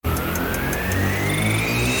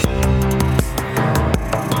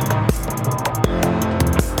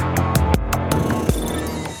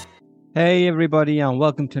Hey everybody, and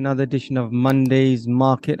welcome to another edition of Monday's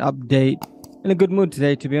Market Update. In a good mood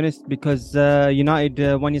today, to be honest, because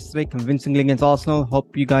United won yesterday convincingly against Arsenal.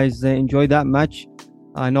 Hope you guys enjoyed that match.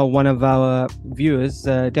 I know one of our viewers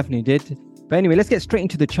definitely did. But anyway, let's get straight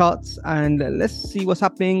into the charts and let's see what's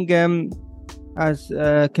happening as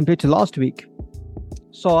compared to last week.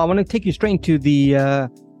 So I want to take you straight into the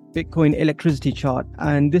Bitcoin electricity chart,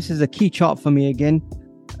 and this is a key chart for me again,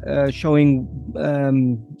 showing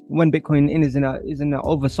when Bitcoin is in an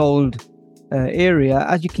oversold area.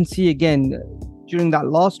 As you can see again, during that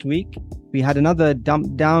last week, we had another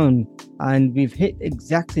dump down, and we've hit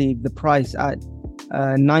exactly the price at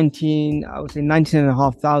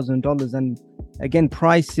 $19,500. And again,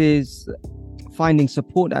 prices finding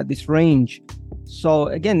support at this range. So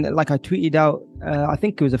again, like I tweeted out, I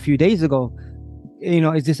think it was a few days ago,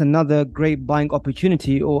 is this another great buying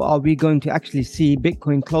opportunity, or are we going to actually see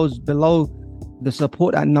Bitcoin close below the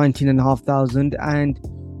support at 19,500, and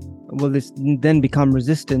will this then become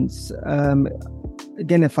resistance?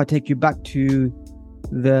 Again, if I take you back to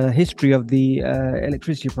the history of the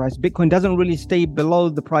electricity price, Bitcoin doesn't really stay below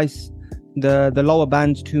the price, the lower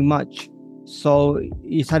bands too much. So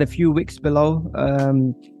it's had a few wicks below,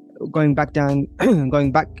 going back to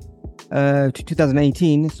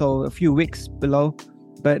 2018, so a few wicks below,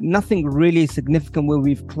 but nothing really significant where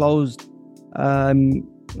we've closed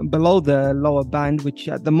below the lower band, which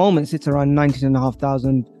at the moment sits around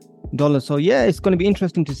 $19,500. So yeah, it's going to be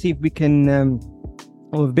interesting to see if we can,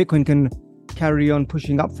 or if Bitcoin can carry on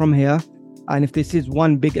pushing up from here, and if this is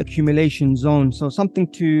one big accumulation zone. So something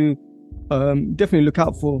to definitely look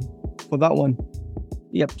out for that one.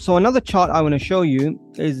 Yep. So another chart I want to show you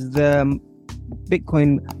is the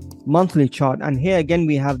Bitcoin monthly chart, and here again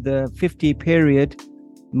we have the 50 period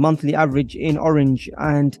monthly average in orange.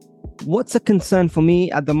 And what's a concern for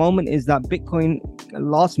me at the moment is that Bitcoin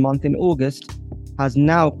last month in August has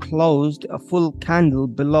now closed a full candle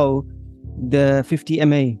below the 50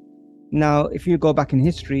 MA. Now, if you go back in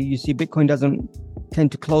history, you see Bitcoin doesn't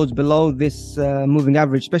tend to close below this moving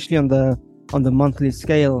average, especially on the monthly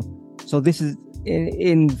scale. So this is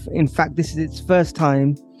in fact, this is its first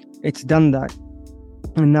time it's done that.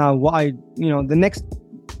 And now the next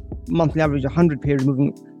monthly average, 100 period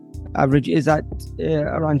moving average, is at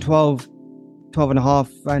around 12 and a half.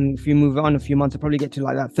 And if you move on a few months, it'll probably get to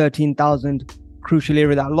like that 13,000 crucial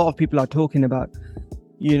area that a lot of people are talking about.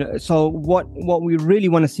 So what we really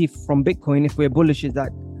want to see from Bitcoin, if we're bullish, is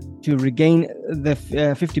that to regain the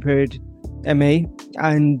 50 period MA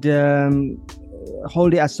and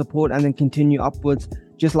hold it as support and then continue upwards,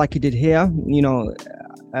 just like it did here.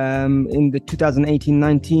 In the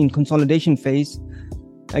 2018-19 consolidation phase,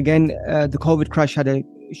 again, the COVID crash had a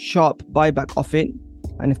sharp buyback of it.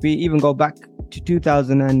 And if we even go back to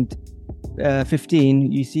 2015,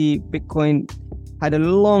 you see Bitcoin had a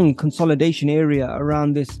long consolidation area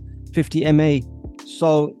around this 50 MA.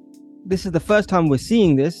 So this is the first time we're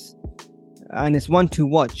seeing this, and it's one to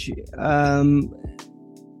watch,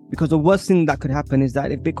 because the worst thing that could happen is that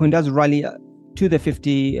if Bitcoin does rally to the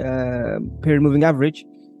 50 period moving average,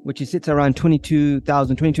 which sits around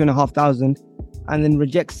 22,500, and then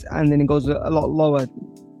rejects, and then it goes a lot lower.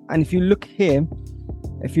 And if you look here,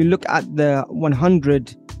 if you look at the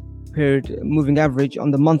 100 period moving average on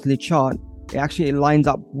the monthly chart, it actually lines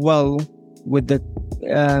up well with the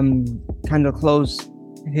candle close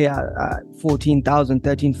here at 14,000,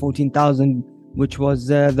 which was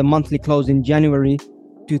the monthly close in January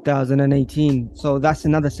 2018. So that's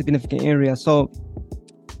another significant area. So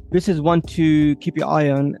this is one to keep your eye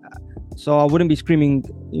on. So I wouldn't be screaming,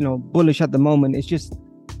 bullish at the moment. It's just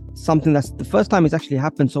something that's the first time it's actually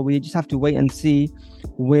happened. So we just have to wait and see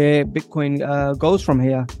where Bitcoin goes from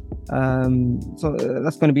here. So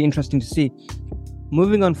that's going to be interesting to see.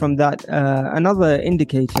 Moving on from that, another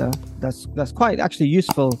indicator that's quite actually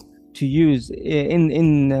useful to use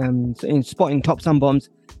in spotting tops and bottoms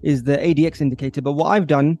is the ADX indicator. But what I've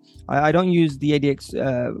done, I don't use the ADX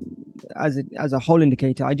as a whole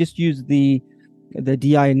indicator. I just use the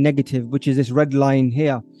DI negative, which is this red line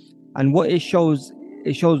here. And what it shows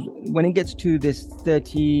when it gets to this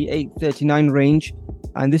 38, 39 range,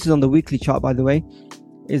 and this is on the weekly chart, by the way,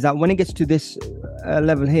 is that when it gets to this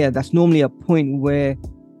level here, that's normally a point where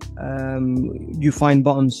you find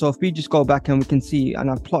bottoms. So if we just go back and we can see, and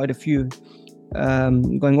I've plotted a few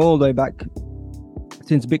going all the way back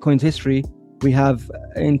since Bitcoin's history, we have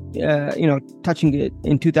touching it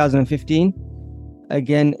in 2015,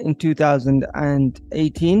 again in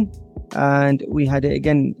 2018, and we had it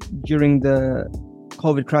again during the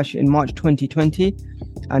COVID crash in March 2020.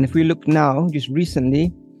 And if we look now, just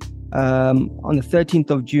recently, on the 13th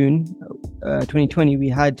of June 2020, we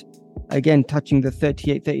had again touching the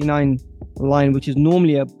 3839 line, which is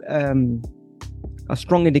normally a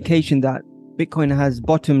strong indication that Bitcoin has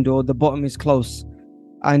bottomed or the bottom is close.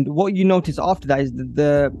 And what you notice after that is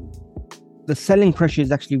that the selling pressure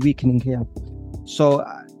is actually weakening here. So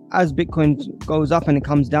as Bitcoin goes up and it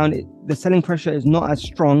comes down, the selling pressure is not as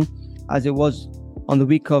strong as it was on the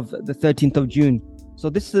week of the 13th of June. So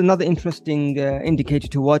this is another interesting indicator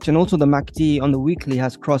to watch. And also the MACD on the weekly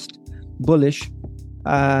has crossed bullish.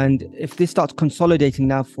 And if this starts consolidating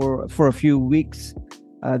now for a few weeks,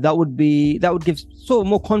 that would give sort of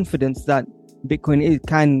more confidence that Bitcoin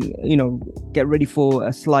can get ready for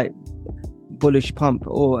a slight bullish pump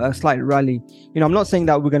or a slight rally. I'm not saying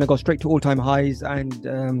that we're going to go straight to all-time highs and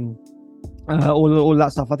all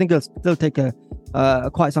that stuff. I think it'll still take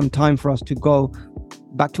quite some time for us to go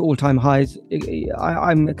back to all-time highs.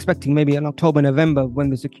 I'm expecting maybe in October, November,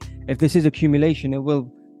 when if this is accumulation,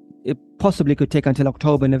 it possibly could take until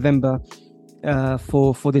October, November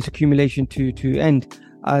for this accumulation to end,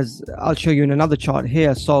 as I'll show you in another chart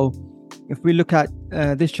here. So if we look at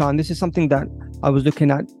this chart, and this is something that I was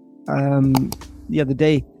looking at the other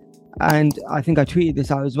day, and I think I tweeted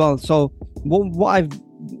this out as well. So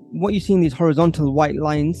what you see in these horizontal white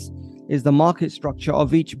lines is the market structure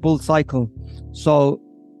of each bull cycle. So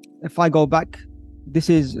if I go back, this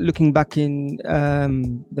is looking back in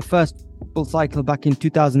the first bull cycle back in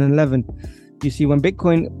 2011. You see when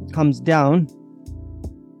Bitcoin comes down,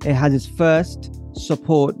 it has its first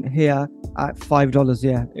support here at $5.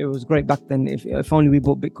 Yeah, it was great back then. If only we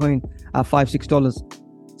bought Bitcoin at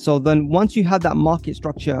 $5-6. So then once you have that market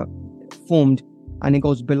structure formed and it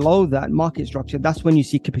goes below that market structure, that's when you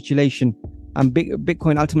see capitulation. And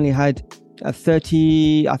Bitcoin ultimately had a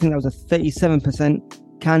 37%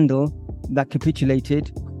 candle that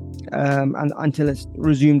capitulated, and until it's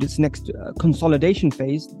resumed its next consolidation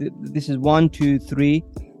phase. This is 1, 2, 3.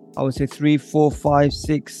 I would say 3, 4, 5,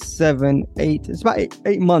 6, 7, 8. It's about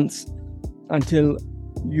eight months until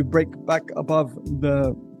you break back above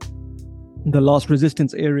the last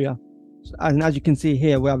resistance area. And as you can see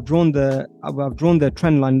here, where I've drawn the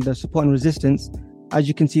trend line, the support and resistance. As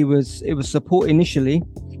you can see, it was support initially,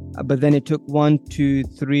 but then it took 1, 2,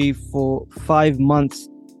 3, 4, 5 months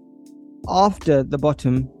after the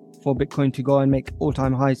bottom for Bitcoin to go and make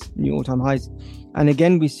all-time highs, new all-time highs. And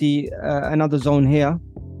again, we see another zone here.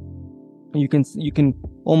 You can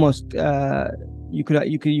almost you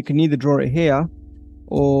can either draw it here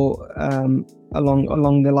or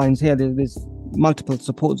along the lines here. There's multiple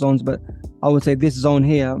support zones, but I would say this zone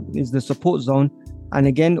here is the support zone. And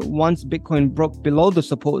again, once Bitcoin broke below the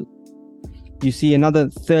support, you see another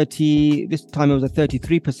 30. This time it was a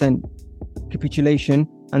 33% capitulation,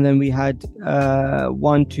 and then we had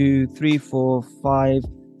 1, 2, 3, 4, 5,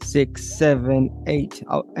 6, 7, 8.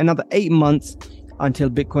 Another 8 months until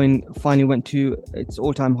Bitcoin finally went to its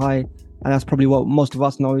all-time high, and that's probably what most of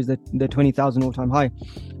us know is the 20,000 all-time high.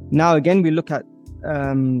 Now again, we look at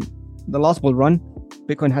the last bull run.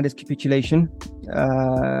 Bitcoin had its capitulation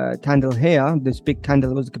candle here. This big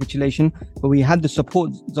candle was a capitulation, but we had the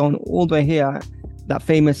support zone all the way here, that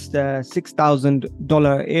famous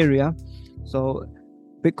 $6,000 area. So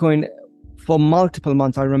Bitcoin for multiple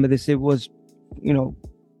months, I remember this, it was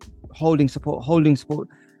holding support.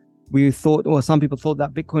 We thought, or some people thought,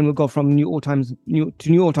 that Bitcoin will go from new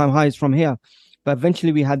all-time highs from here, but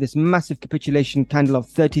eventually we had this massive capitulation candle of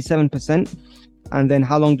 37%. And then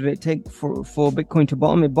how long did it take for Bitcoin to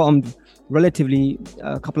bottom? It bottomed relatively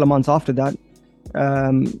a couple of months after that.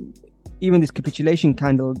 Even this capitulation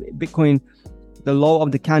candle, Bitcoin, the low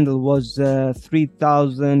of the candle was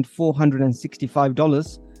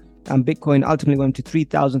 $3,465, and Bitcoin ultimately went to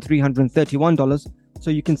 $3,331. So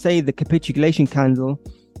you can say the capitulation candle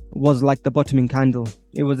was like the bottoming candle.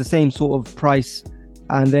 It was the same sort of price,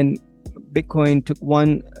 and then Bitcoin took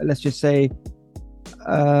one, let's just say,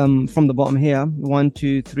 from the bottom here, 1,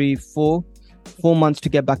 2, 3, 4 months to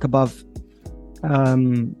get back above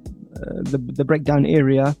the breakdown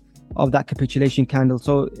area of that capitulation candle.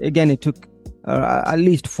 So again, it took at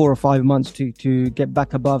least 4 or 5 months to get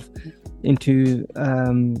back above into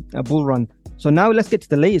a bull run. So now let's get to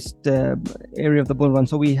the latest area of the bull run.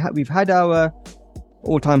 So we've had our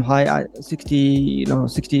all-time high at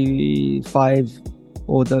 65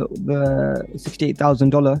 or the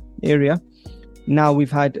 $68,000 area. Now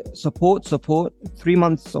we've had support, 3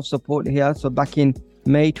 months of support here. So back in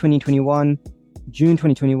May 2021, June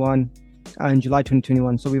 2021, and July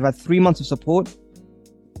 2021. So we've had 3 months of support.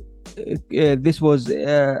 This was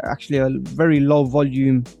actually a very low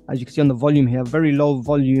volume, as you can see on the volume here, very low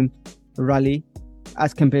volume rally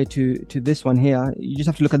as compared to this one here. You just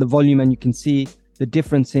have to look at the volume and you can see the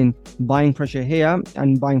difference in buying pressure here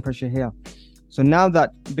and buying pressure here. So now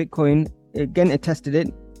that Bitcoin, again, it tested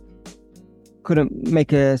it, couldn't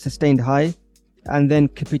make a sustained high, and then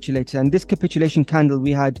capitulated. And this capitulation candle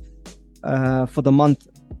we had for the month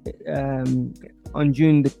on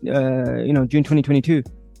June 2022,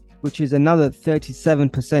 which is another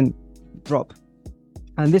 37% drop.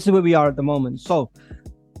 And this is where we are at the moment. So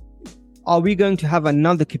are we going to have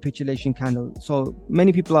another capitulation candle? So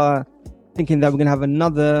many people are thinking that we're going to have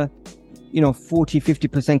another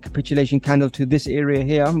 40-50% capitulation candle to this area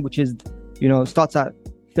here, which is starts at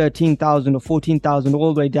 13,000 or 14,000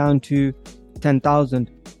 all the way down to 10,000.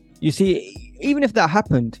 You see, even if that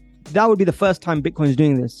happened, that would be the first time Bitcoin is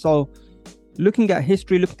doing this. So looking at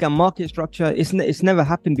history, looking at market structure, it's never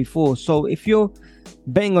happened before. So if you're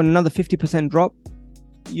betting on another 50% drop,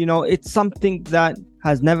 it's something that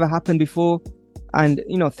has never happened before. And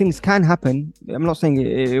things can happen. I'm not saying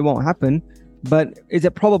it won't happen, but is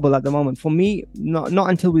it probable at the moment? For me, not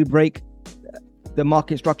until we break the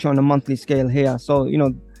market structure on a monthly scale here. So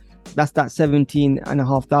that's that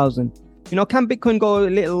 17,500. Can Bitcoin go a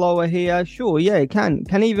little lower here? Sure, yeah, it can.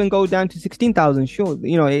 Can it even go down to 16,000? Sure,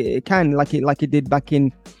 it can, like it did back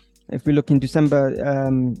in, if we look in December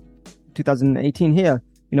 2018 here.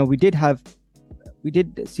 We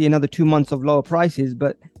did see another 2 months of lower prices,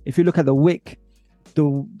 but if you look at the wick,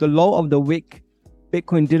 the low of the wick,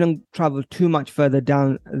 Bitcoin didn't travel too much further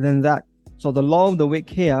down than that. So the low of the wick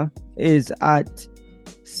here is at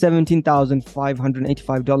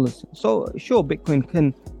 $17,585. So sure, Bitcoin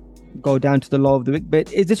can go down to the low of the wick, but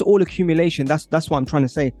is this all accumulation? That's what I'm trying to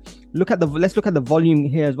say. Let's look at the volume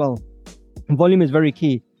here as well. Volume is very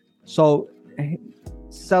key. So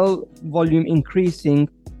sell volume increasing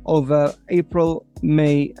over April,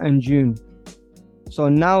 May, and June. So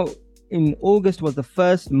now in August was the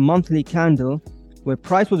first monthly candle where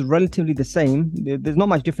price was relatively the same. There's not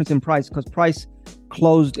much difference in price because price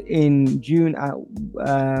closed in June at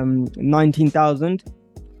 19,000.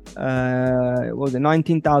 Was it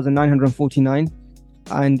 19,949?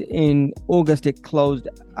 And in August it closed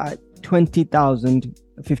at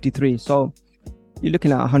 20,053. So you're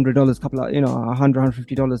looking at $100,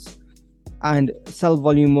 $150, and sell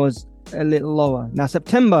volume was a little lower. Now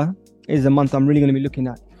September is a month I'm really going to be looking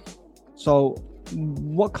at. So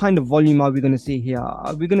what kind of volume are we going to see here?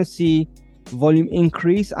 Are we going to see volume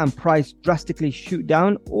increase and price drastically shoot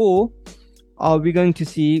down, or are we going to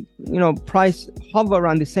see price hover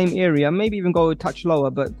around the same area, maybe even go a touch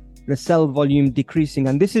lower, but the sell volume decreasing?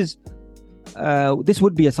 And this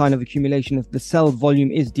would be a sign of accumulation if the sell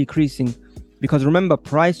volume is decreasing, because remember,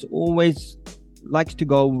 price always likes to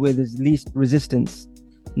go with its least resistance.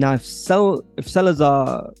 Now if sellers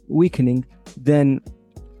are weakening, then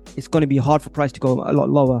it's going to be hard for price to go a lot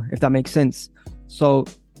lower, if that makes sense. So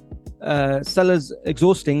sellers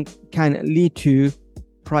exhausting can lead to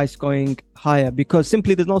price going higher because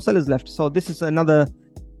simply there's no sellers left. So this is another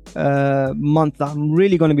month that I'm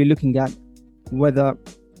really going to be looking at whether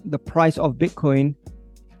the price of Bitcoin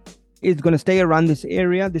is going to stay around this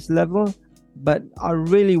area, this level. But I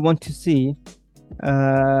really want to see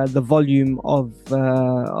the volume of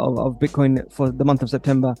Bitcoin for the month of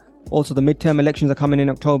September. Also, the midterm elections are coming in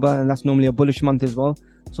October, and that's normally a bullish month as well.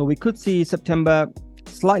 So we could see September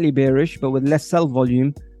slightly bearish, but with less sell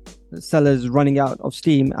volume, sellers running out of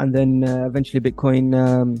steam, and then eventually Bitcoin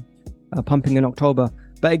pumping in October.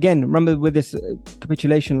 But again, remember, with this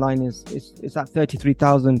capitulation line is at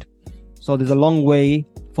 33,000. So there's a long way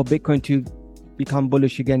for Bitcoin to become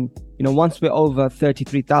bullish again. Once we're over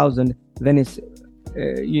 33,000, then it's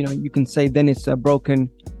you can say then it's broken,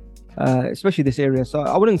 especially this area. So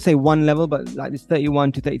I wouldn't say one level, but like this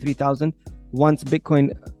 31 to 33,000. Once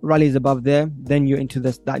Bitcoin rallies above there, then you're into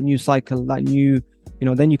that new cycle, that new,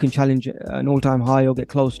 then you can challenge an all-time high or get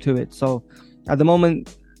close to it. So at the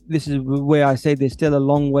moment, this is where I say there's still a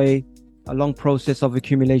long way, a long process of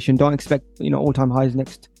accumulation. Don't expect all-time highs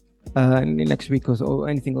next week or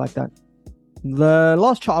anything like that. The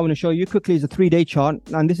last chart I want to show you quickly is a 3-day chart,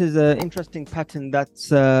 and this is an interesting pattern that's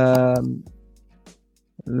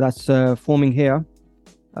forming here.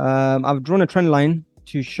 I've drawn a trend line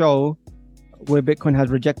to show where Bitcoin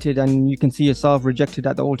has rejected, and you can see yourself rejected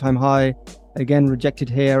at the all-time high, again rejected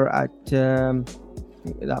here at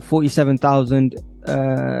that 47,000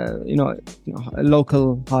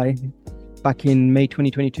 local high back in May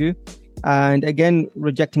 2022, and again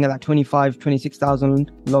rejecting at that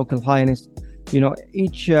 26,000 local high. And it's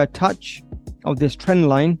each touch of this trend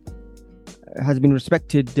line has been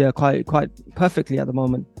respected quite perfectly at the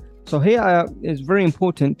moment. So here is very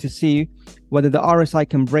important to see whether the RSI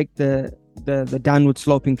can break the downward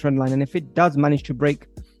sloping trend line, and if it does manage to break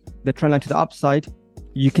the trend line to the upside,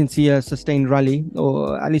 you can see a sustained rally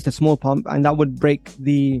or at least a small pump, and that would break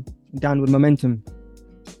the downward momentum.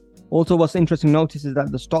 Also, what's interesting to notice is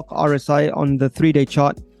that the stock RSI on the 3-day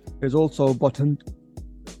chart is also bottomed.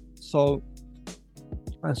 So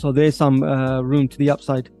there's some room to the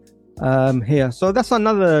upside here. So that's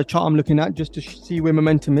another chart I'm looking at just to see where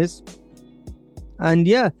momentum is. And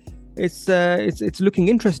yeah, it's looking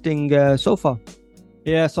interesting so far.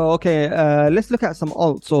 Yeah, so okay, let's look at some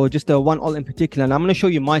alts, or just one alt in particular, and I'm going to show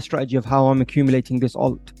you my strategy of how I'm accumulating this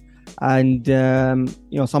alt. And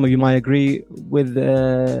some of you might agree with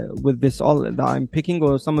this alt that I'm picking,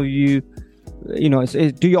 or some of you,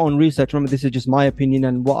 do your own research. Remember, this is just my opinion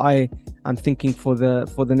and what I am thinking for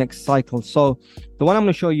the next cycle. So the one I'm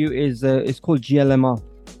going to show you is called GLMR,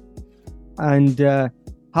 and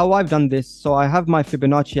how I've done this. So I have my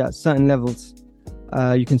Fibonacci at certain levels.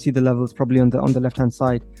 You can see the levels probably on the left hand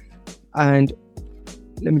side, and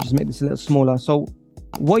let me just make this a little smaller. So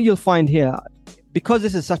what you'll find here, because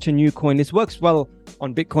this is such a new coin, this works well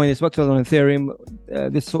on Bitcoin, this works well on Ethereum,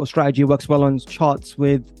 this sort of strategy works well on charts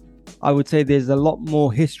with, I would say there's a lot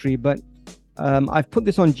more history, but I've put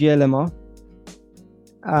this on GLMR,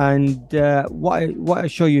 and what I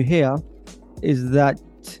show you here is that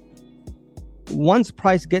once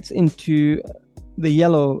price gets into the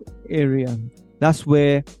yellow area, that's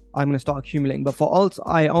where I'm going to start accumulating. But for alts,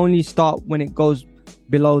 I only start when it goes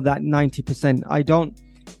below that 90%.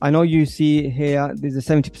 I know you see here, there's a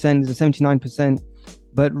 70%, there's a 79%,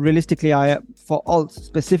 but realistically, for alts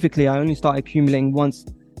specifically, I only start accumulating once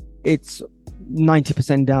it's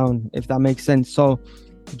 90% down, if that makes sense. So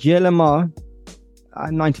GLMR at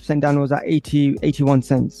 90% down was at 81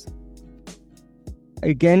 cents.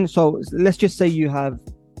 Again, so let's just say you have,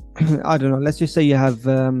 I don't know, let's just say you have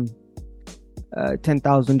 $10,000 or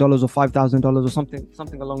 $5,000 or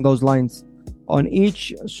something along those lines. On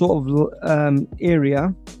each sort of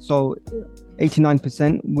area, so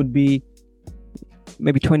 89% would be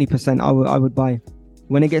maybe 20% I would buy.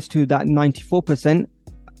 When it gets to that 94%,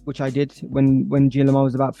 which I did when GLMR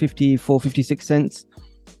was about 54, 56 cents,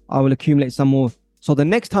 I will accumulate some more. So the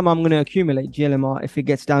next time I'm going to accumulate GLMR, if it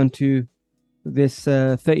gets down to this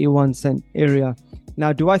 31 cent area.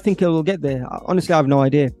 Now, do I think it will get there? Honestly, I have no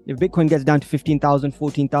idea. If Bitcoin gets down to 15,000,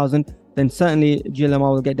 14,000, then certainly GLMR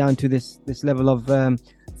will get down to this level of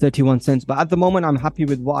 31 cents. But at the moment, I'm happy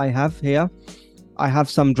with what I have here. I have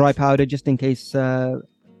some dry powder just in case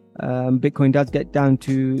Bitcoin does get down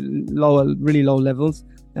to really low levels.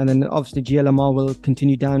 And then obviously GLMR will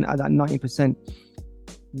continue down at that 90%.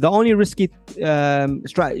 The only risky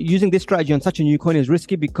using this strategy on such a new coin is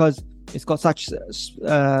risky because it's got such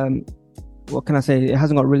what can I say? It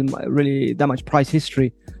hasn't got really that much price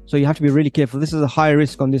history, so you have to be really careful. This is a high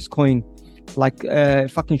risk on this coin. Like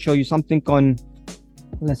if I can show you something on,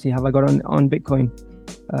 let's see, have I got on Bitcoin?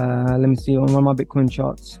 Let me see on one of my Bitcoin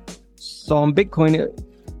charts. So on Bitcoin,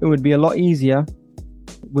 it would be a lot easier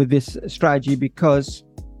with this strategy because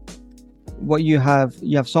what you have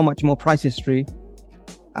so much more price history,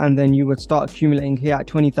 and then you would start accumulating here at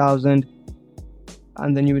 20,000,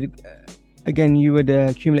 and then you would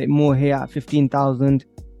accumulate more here at 15,000,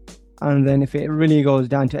 and then if it really goes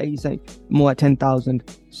down to 80, more at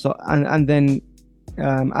 10,000. So and then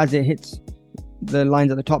as it hits the lines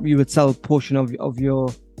at the top, you would sell a portion of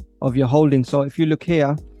your holding. So if you look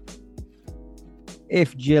here,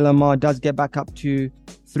 if GLMR does get back up to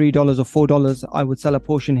 $3 or $4, I would sell a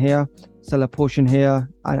portion here,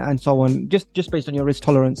 and so on, just based on your risk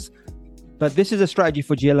tolerance. But this is a strategy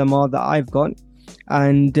for GLMR that I've got,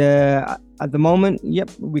 and at the moment, yep,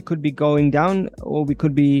 we could be going down, or we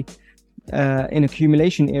could be in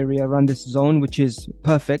accumulation area around this zone, which is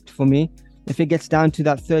perfect for me. If it gets down to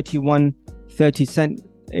that 30 cent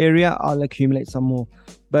area, I'll accumulate some more.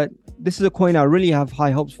 But this is a coin I really have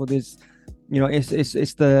high hopes for. This,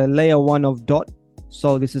 it's the layer 1 of DOT.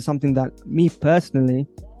 So this is something that me personally,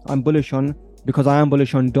 I'm bullish on, because I am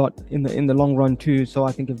bullish on DOT in the long run too. So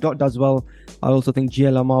I think if DOT does well, I also think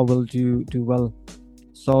GLMR will do well.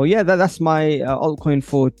 So yeah, that's my altcoin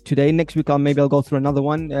for today. Next week, maybe I'll go through another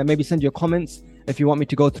one. Maybe send your comments if you want me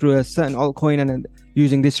to go through a certain altcoin and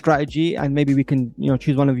using this strategy, and maybe we can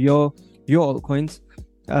choose one of your altcoins.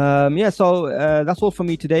 So that's all for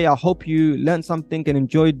me today. I hope you learned something and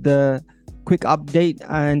enjoyed the quick update,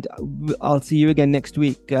 and I'll see you again next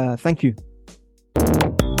week. Thank you.